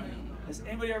 Yeah. Has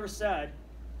anybody ever said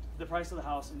the price of the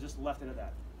house and just left it at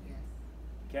that? Yes.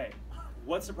 Okay.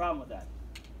 What's the problem with that?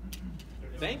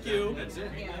 Thank you. That's it.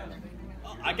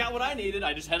 I got what I needed.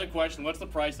 I just had a question. What's the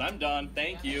price? I'm done.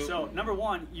 Thank you. So, number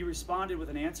one, you responded with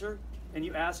an answer, and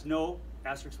you asked no,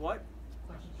 asterisk what?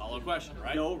 Follow up question,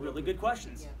 right? No really good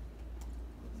questions.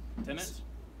 10 minutes?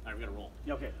 All right, we got to roll.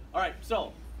 Yeah, okay. All right,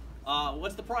 so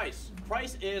what's the price?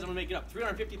 Price is, I'm going to make it up,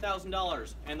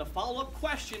 $350,000. And the follow-up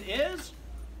question is?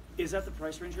 Is that the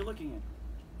price range you're looking in?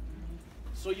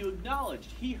 So you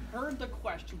acknowledged, he heard the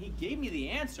question, he gave me the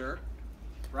answer,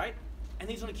 right? And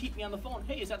he's going to keep me on the phone.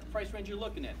 Hey, is that the price range you're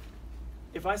looking at?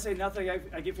 If I say nothing,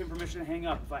 I give him permission to hang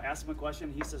up. If I ask him a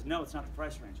question, he says, no, it's not the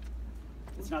price range.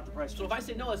 It's not the price range. So if I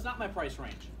say, no, it's not my price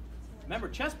range, Remember,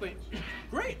 chest pain.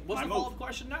 Great. What's My the move. follow-up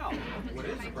question now? What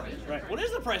is the price? Right. What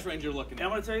is the price range you're looking And I'm at?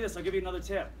 going to tell you this. I'll give you another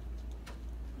tip.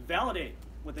 Validate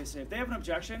what they say. If they have an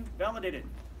objection, validate it.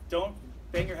 Don't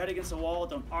bang your head against the wall.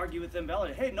 Don't argue with them.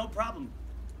 Validate. Hey, no problem.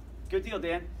 Good deal,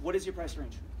 Dan. What is your price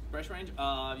range? Price range?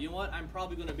 You know what? I'm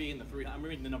probably going to be in the 300. I'm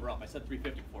reading the number up. I said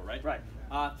 350 before, right? Right.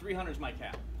 300 is my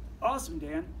cap. Awesome,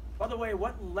 Dan. By the way,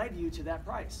 what led you to that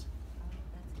price?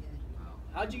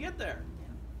 How'd you get there?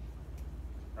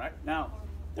 Right? Now,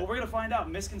 what we're going to find out,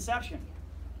 misconception.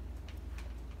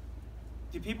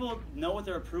 Do people know what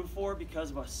they're approved for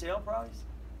because of a sale price?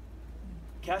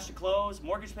 Cash to close,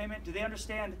 mortgage payment? Do they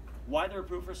understand why they're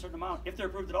approved for a certain amount, if they're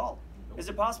approved at all? Is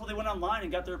it possible they went online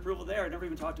and got their approval there and never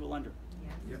even talked to a lender?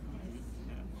 Yep.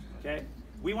 Okay?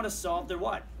 We want to solve their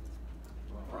what?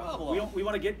 Problem. We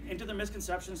want to get into their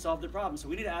misconceptions, solve their problems. So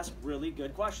we need to ask really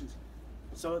good questions.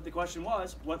 So the question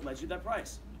was, what led you to that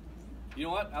price? You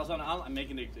know what? I was on. I'm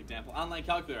making an example. Online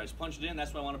calculator. I just punched it in.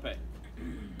 That's what I want to pay.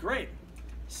 Great.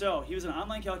 So he was an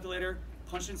online calculator,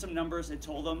 punched in some numbers, and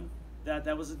told them that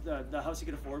that was the house he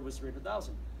could afford was $300,000.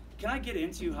 Can I get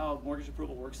into how mortgage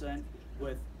approval works then?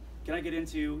 Can I get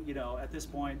into, you know, at this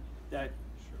point that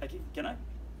can I?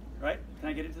 Right? Can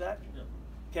I get into that? Yep.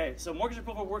 Okay. So mortgage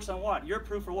approval works on what? You're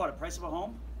approved for what? A price of a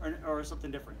home or something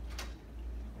different?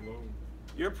 Alone.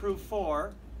 You're approved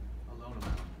for A loan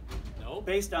amount. Nope.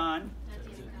 based on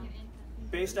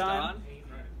Don?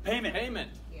 payment. Payment.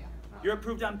 You're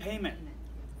approved on payment.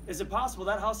 Is it possible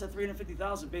that house at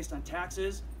 $350,000 based on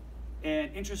taxes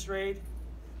and interest rate?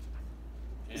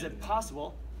 Is it And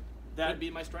possible that Could be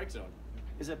my strike zone.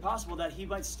 is it possible that he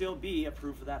might still be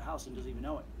approved for that house and doesn't even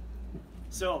know it?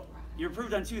 So you're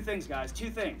approved on two things, guys. Two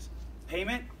things: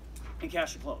 payment and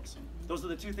cash to close. Those are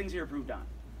the two things you're approved on.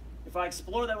 If I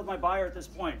explore that with my buyer at this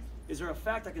point, is there a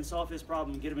fact I can solve his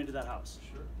problem and get him into that house?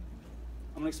 Sure.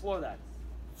 I'm gonna explore that.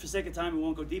 For sake of time, we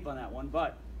won't go deep on that one,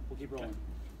 but we'll keep rolling.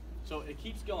 So it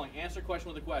keeps going. Answer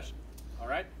question with a question. All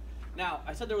right? Now,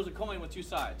 I said there was a coin with two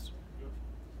sides.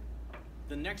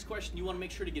 The next question, you want to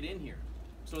make sure to get in here.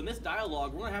 So in this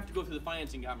dialogue, we're going to have to go through the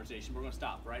financing conversation. We're going to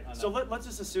stop, right? On So the- let's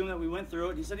just assume that we went through it.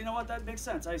 And he said, you know what, that makes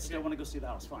sense. I still Okay. want to go see the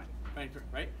house. Fine.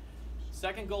 right?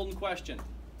 Second golden question.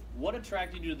 What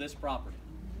attracted you to this property?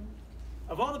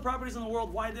 Of all the properties in the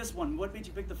world, why this one? What made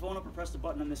you pick the phone up or press the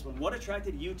button on this one? What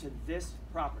attracted you to this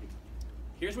property?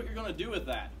 Here's what you're going to do with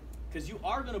that. Because you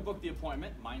are going to book the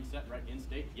appointment. Mindset, right? In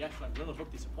state. Yes, I'm going to book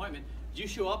this appointment. Do you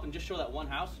show up and just show that one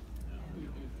house?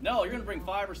 No, you're going to bring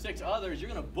 5 or 6 others. You're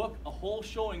going to book a whole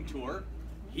showing tour.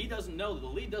 He doesn't know, the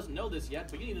lead doesn't know this yet,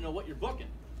 but you need to know what you're booking.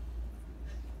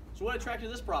 So what attracted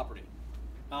this property?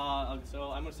 So I'm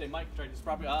going to say Mike attracted this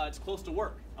property. It's close to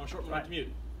work. I'm a short Right.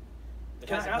 commute. It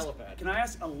Can has I a ask? helipad. Can I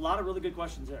ask a lot of really good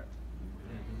questions there?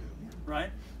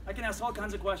 Right? I can ask all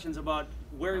kinds of questions about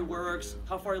where he works,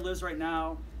 how far he lives right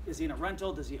now. Is he in a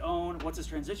rental? Does he own? What's his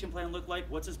transition plan look like?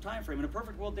 What's his time frame? In a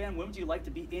perfect world, Dan, when would you like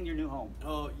to be in your new home?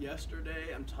 Oh,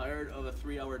 yesterday I'm tired of a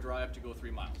 3-hour drive to go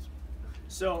 3 miles.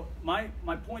 So my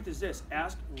point is this: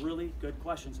 ask really good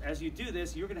questions. As you do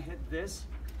this, you're going to hit this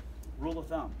rule of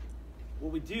thumb.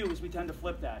 What we do is we tend to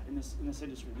flip that in this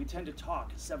industry. We tend to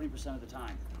talk 70% of the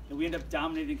time, and we end up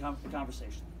dominating the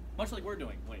conversation. Much like we're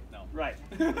doing. Wait, no. Right.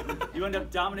 You end up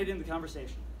dominating the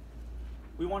conversation.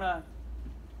 We want to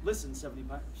listen 70%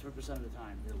 of the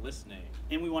time, You're listening.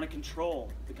 and we want to control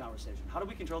the conversation. How do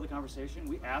we control the conversation?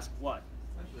 We ask what?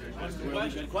 Really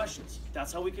good questions.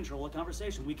 That's how we control a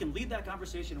conversation. We can lead that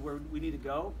conversation where we need to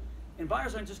go. And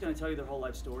buyers aren't just going to tell you their whole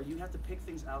life story. You have to pick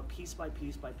things out piece by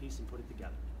piece by piece and put it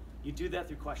together. You do that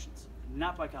through questions,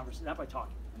 not by conversation, not by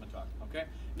talking. I'm gonna talk, okay?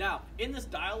 Now, in this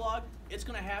dialogue, it's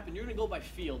gonna happen. You're gonna go by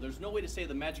feel. There's no way to say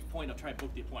the magic point of trying to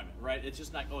book the appointment, right? It's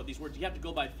just not, oh, these words, you have to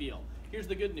go by feel. Here's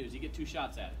the good news, you get 2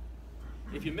 shots at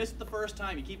it. If you miss it the first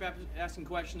time, you keep asking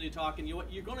questions, you talk, and you know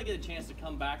what, you're gonna get a chance to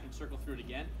come back and circle through it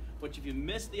again. But if you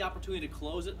miss the opportunity to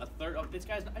close it, a third, oh, this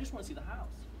guy's, I just wanna see the house,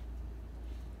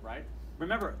 right?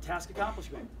 Remember, task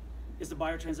accomplishment. Is the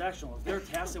buyer transactional? If their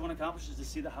task they want to accomplish is to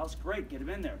see the house, great, get them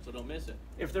in there. So don't miss it.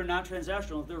 If they're not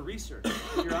transactional, if they're research,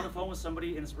 if you're on the phone with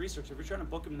somebody and it's research, if you're trying to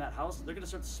book them in that house, they're going to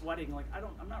start sweating like,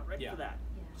 I'm not ready for that.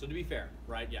 So to be fair,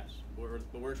 right, yes, but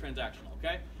we're transactional,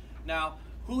 okay? Now,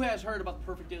 who has heard about the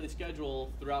perfect daily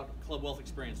schedule throughout Club Wealth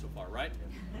experience so far, right?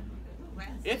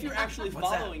 If you're actually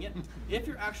following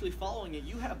it,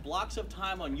 you have blocks of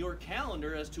time on your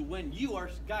calendar as to when you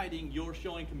are guiding your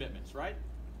showing commitments, right?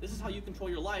 This is how you control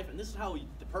your life, and this is how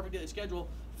the perfect daily schedule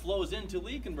flows into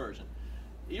lead conversion.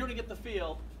 You're gonna get the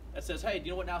feel that says, hey, do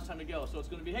you know what, now it's time to go. So it's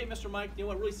gonna be, hey, Mr. Mike, you know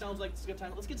what, it really sounds like it's a good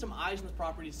time. Let's get some eyes on this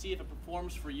property to see if it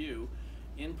performs for you.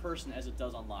 in person as it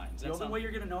does online. Does The that only sound, way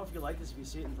you're going to know if you like this if you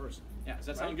see it in person. yeah, does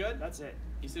that Right? sound good? That's it.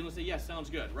 You still say yes, sounds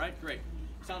good, right? Great.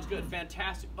 Sounds good,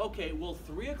 fantastic. Okay, will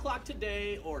 3 o'clock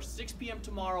today or 6 p.m.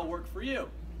 tomorrow work for you?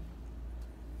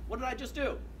 What did I just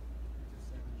do?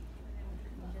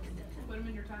 Put them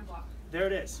in your time block. There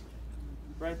it is.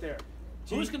 Right there.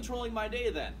 Who's controlling my day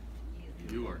then?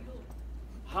 You are.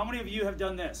 How many of you have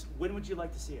done this? When would you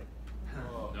like to see it?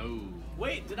 No.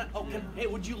 Wait, did I? Oh, hey,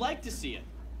 would you like to see it?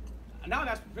 Now I'm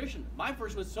asking permission. My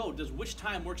first was does which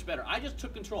time works better? I just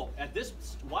took control. At this,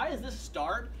 why is this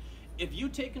starred? If you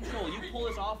take control, you pull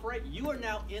this off right, you are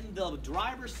now in the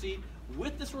driver's seat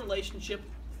with this relationship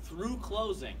through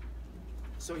closing.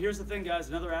 So here's the thing, guys,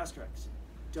 another asterisk.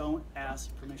 Don't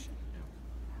ask permission.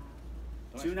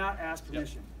 Do not ask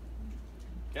permission.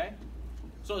 Okay?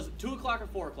 So is it 2 o'clock or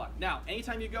 4 o'clock? Now,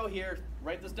 anytime you go here,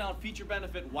 write this down, feature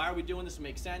benefit. Why are we doing this? It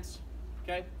makes sense.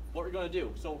 Okay? What we're going to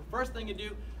do. So first thing you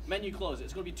do, menu close it.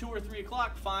 It's going to be 2 or 3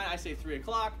 o'clock. Fine, I say 3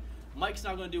 o'clock. Mike's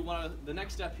now going to do the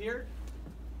next step here.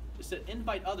 It said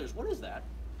invite others. What is that?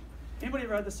 Anybody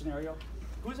ever had this scenario?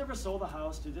 Who's ever sold a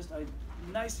house to just a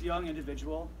nice young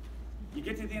individual? You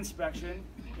get to the inspection,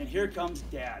 and here comes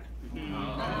Dad. Do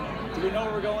we know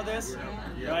where we're going with this?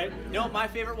 Right? You know what my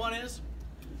favorite one is?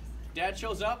 Dad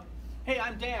shows up. Hey,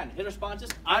 I'm Dan. His response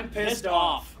is, I'm pissed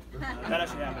off. That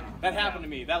actually happened. That happened to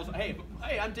me. That was, hey,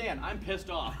 I'm Dan. I'm pissed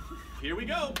off. Here we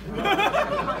go.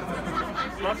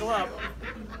 Buckle up.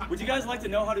 Would you guys like to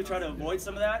know how to try to avoid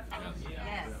some of that?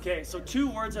 Yes. Okay, so 2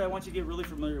 words that I want you to get really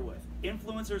familiar with.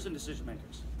 Influencers and decision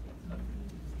makers.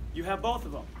 You have both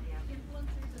of them.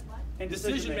 Influencers and what? And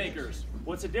Decision makers.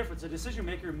 What's the difference? A decision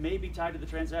maker may be tied to the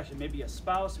transaction, maybe a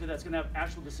spouse that's going to have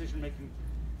actual decision making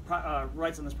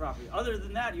rights on this property. Other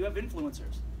than that, you have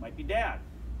influencers. Might be dad,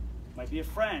 might be a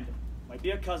friend, might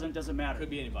be a cousin, doesn't matter. Could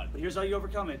be anybody. But here's how you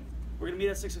overcome it. We're going to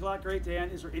meet at 6 o'clock. Great, Dan.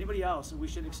 Is there anybody else that we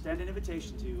should extend an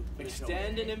invitation to?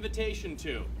 Extend an invitation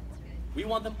to. We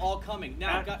want them all coming.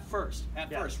 Now, At first.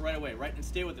 At Yes. first, right away, right? And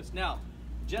stay with us. Now,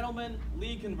 gentlemen,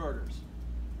 lead converters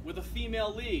with a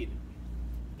female lead.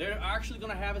 They're actually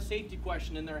going to have a safety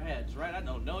question in their heads, right? I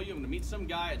don't know you. I'm going to meet some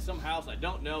guy at some house I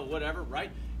don't know, whatever,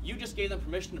 right? You just gave them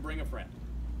permission to bring a friend.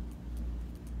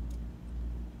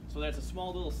 So that's a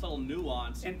small little subtle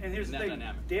nuance And here's in the that thing.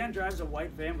 dynamic. Dan drives a white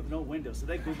van with no windows, so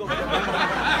they Google it.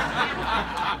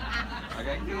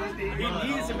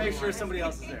 He needs to make sure somebody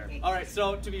else is there. All right,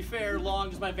 so to be fair,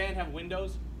 does my van have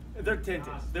windows? They're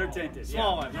tinted. They're tinted.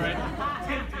 Small yeah.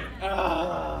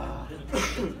 ones,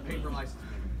 right? Paper license.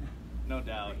 No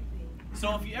doubt.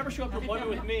 So if you ever show up to an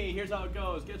appointment with me, here's how it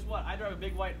goes. Guess what? I drive a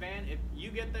big white van. If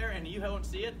you get there and you don't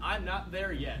see it, I'm not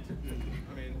there yet.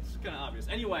 I mean, it's kind of obvious.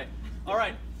 Anyway, all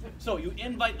right. So you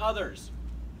invite others,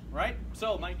 right?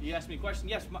 So Mike, you asked me a question.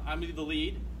 Yes, I'm going to be the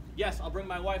lead. Yes, I'll bring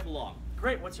my wife along.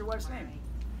 Great. What's your wife's name?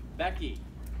 Becky.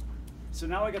 So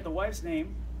now I got the wife's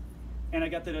name, and I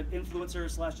got the influencer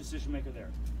 / decision maker there.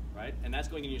 Right? And that's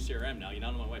going in your CRM now. You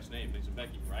now know my wife's name. Thanks to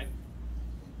Becky, right?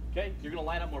 Okay, you're going to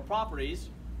line up more properties.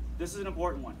 This is an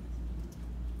important one.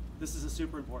 This is a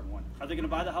super important one. Are they going to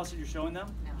buy the house that you're showing them?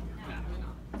 No.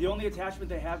 The only attachment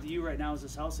they have to you right now is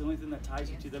this house. The only thing that ties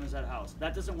you to them is that house.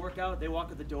 That doesn't work out. They walk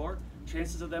out the door.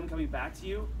 Chances of them coming back to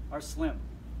you are slim,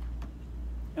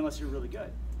 unless you're really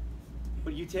good.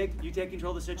 But you take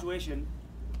control of the situation.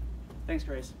 Thanks,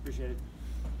 Grace. Appreciate it.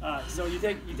 So you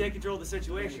take control of the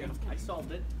situation. I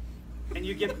solved it. And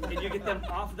you get them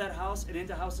off of that house and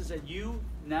into houses that you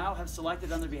now have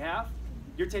selected on their behalf.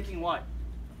 You're taking what?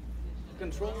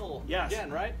 Control. Yes.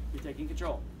 Again, right? You're taking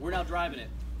control. We're now driving it.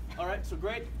 All right, so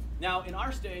great. Now, in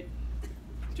our state,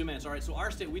 2 minutes, all right, so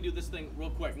our state, we do this thing real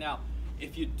quick. Now,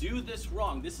 if you do this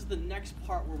wrong, this is the next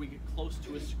part where we get close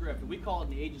to a script. We call it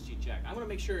an agency check. I'm going to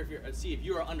make sure see if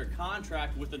you are under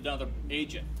contract with another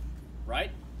agent,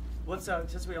 right? Let's,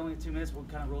 since we only have 2 minutes, we'll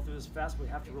kind of roll through this fast. We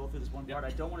have to roll through this one part.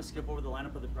 I don't want to skip over the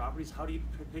lineup of the properties. How do you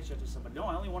pitch that to somebody? No,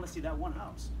 I only want to see that one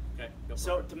house. Okay, go for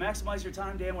So it. to maximize your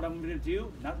time, Dan, what I'm going to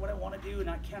do, not what I want to do,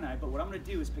 not can I, but what I'm going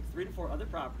to do is pick 3 to 4 other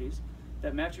properties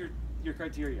that match your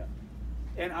criteria.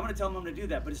 And I'm going to tell him I'm going to do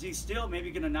that, but is he still maybe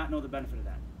going to not know the benefit of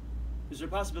that? Is there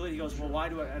a possibility he goes, well, why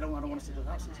do I don't want to see those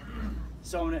houses?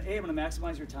 So I'm going to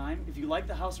maximize your time. If you like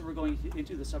the house that we're going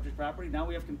into, the subject property, now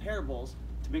we have comparables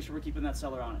to make sure we're keeping that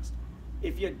seller honest.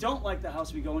 If you don't like the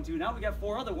house we go into, now we got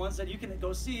 4 other ones that you can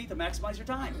go see to maximize your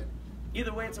time.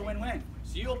 Either way, it's a win-win.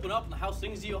 So you open up and the house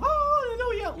sings to you, oh,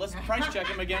 no, yeah, let's price check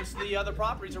them against the other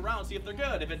properties around, see if they're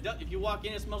good. If you walk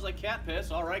in, it smells like cat piss,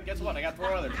 all right, guess what? I got 4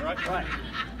 others, right? Right.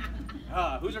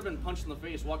 Who's ever been punched in the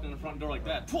face walking in the front door like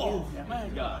that? Whoa, Yeah. my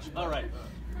gosh. All right.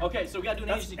 Okay, so we got to do an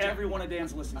That's agency check. every one of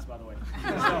Dan's listens, by the way.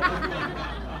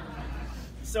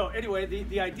 So anyway,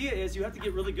 the idea is you have to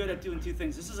get really good at doing two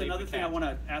things. This is Save another the thing I cat. want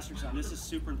to asterisk on. This is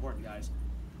super important, guys.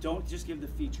 Don't just give the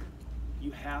feature.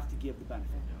 You have to give the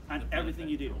benefit on everything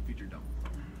you do. Feature dump.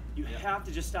 You have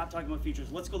to just stop talking about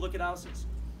features. Let's go look at houses.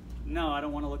 No, I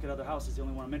don't want to look at other houses. The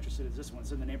only one I'm interested in is this one.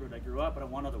 It's in the neighborhood I grew up, but I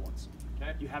want other ones.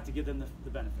 Okay. You have to give them the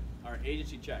benefit. All right,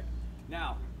 agency check.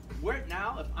 Now,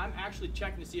 if I'm actually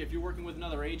checking to see if you're working with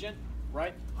another agent,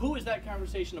 right? Who is that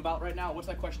conversation about right now? What's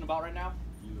that question about right now?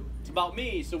 You. It's about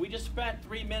me. So we just spent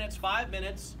 3 minutes, 5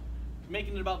 minutes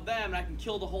making it about them, and I can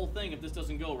kill the whole thing if this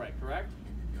doesn't go right, correct?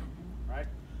 Right?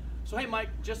 So hey, Mike,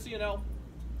 just so you know,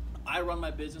 I run my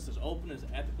business as open, as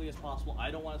ethically as possible. I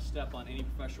don't want to step on any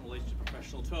professional relationship,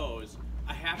 professional toes.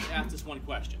 I have to ask this one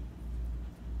question.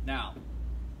 Now,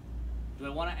 do I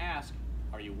want to ask,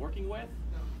 are you working with?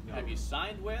 No. Have you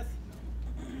signed with?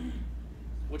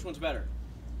 Which one's better?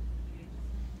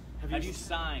 Have you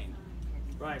signed?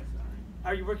 Right.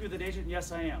 Are you working with an agent?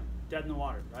 Yes, I am. Dead in the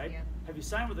water, right? Yeah. Have you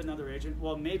signed with another agent?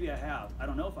 Well, maybe I have. I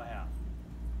don't know if I have.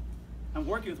 I'm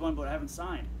working with one, but I haven't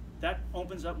signed. That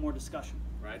opens up more discussion.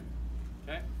 Right?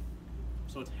 Okay?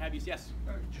 So it's have you, yes?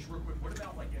 Just real quick, what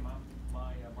about like in my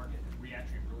market, we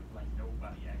actually really, like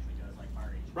nobody actually does like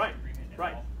fire agent Right, agreement at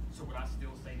right. all. So would I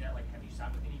still say that, like, have you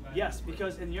signed with anybody? Yes,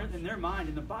 because in their mind,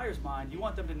 in the buyer's mind, you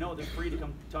want them to know they're free to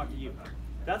come talk to you.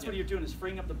 That's what you're doing, is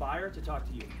freeing up the buyer to talk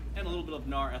to you. And a little bit of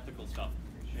NAR ethical stuff.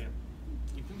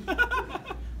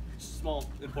 Small,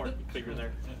 important figure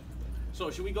there. So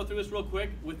should we go through this real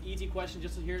quick with easy questions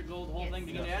just to hear it go the whole thing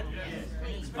begin to end?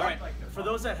 All right. For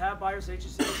those that have buyer's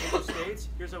agency in other states,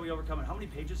 here's how we overcome it. How many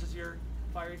pages is your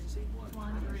fire agency?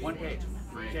 One page.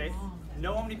 Okay.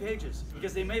 Know how many pages,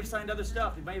 because they may have signed other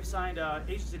stuff. They may have signed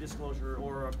agency disclosure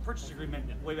or a purchase agreement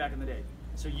way back in the day.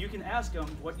 So you can ask them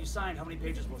what you signed. How many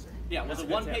pages was it? Yeah, was That's it a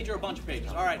good one tip. page or a bunch of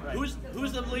pages? All right. Right. Who's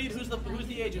the lead? Who's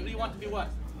the agent? Who do you want to be what?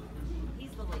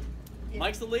 He's the lead.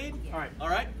 Mike's the lead? All right. All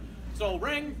right. So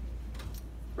ring.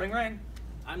 Ring, ring.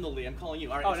 I'm the lead. I'm calling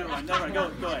you. All right. Oh, never mind. Never mind.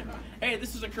 Go ahead. Hey,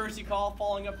 this is a courtesy call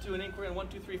following up to an inquiry on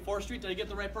 123 4th Street. Did I get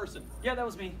the right person? Yeah, that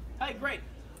was me. Hey, great.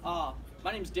 My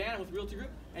name's Dan. I'm with Realty Group.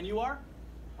 And you are?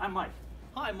 I'm Mike.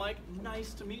 Hi, Mike.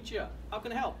 Nice to meet you. How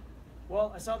can I help?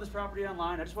 Well, I saw this property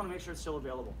online. I just want to make sure it's still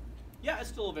available. Yeah, it's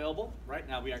still available. Right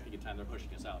now, we actually get time. They're pushing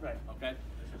us out. Right. Okay.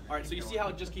 All right. So you see how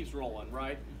it just keeps rolling,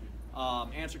 right?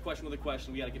 Answer question with a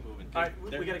question. We got to get moving. All right,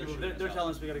 we got to go. They're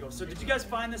telling us we got to go. So did you guys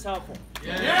find this helpful?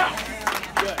 Yeah.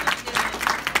 Good.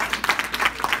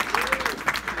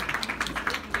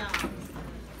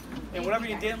 And whatever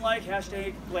you didn't like,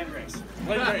 hashtag blame Grace.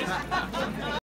 Blame Grace.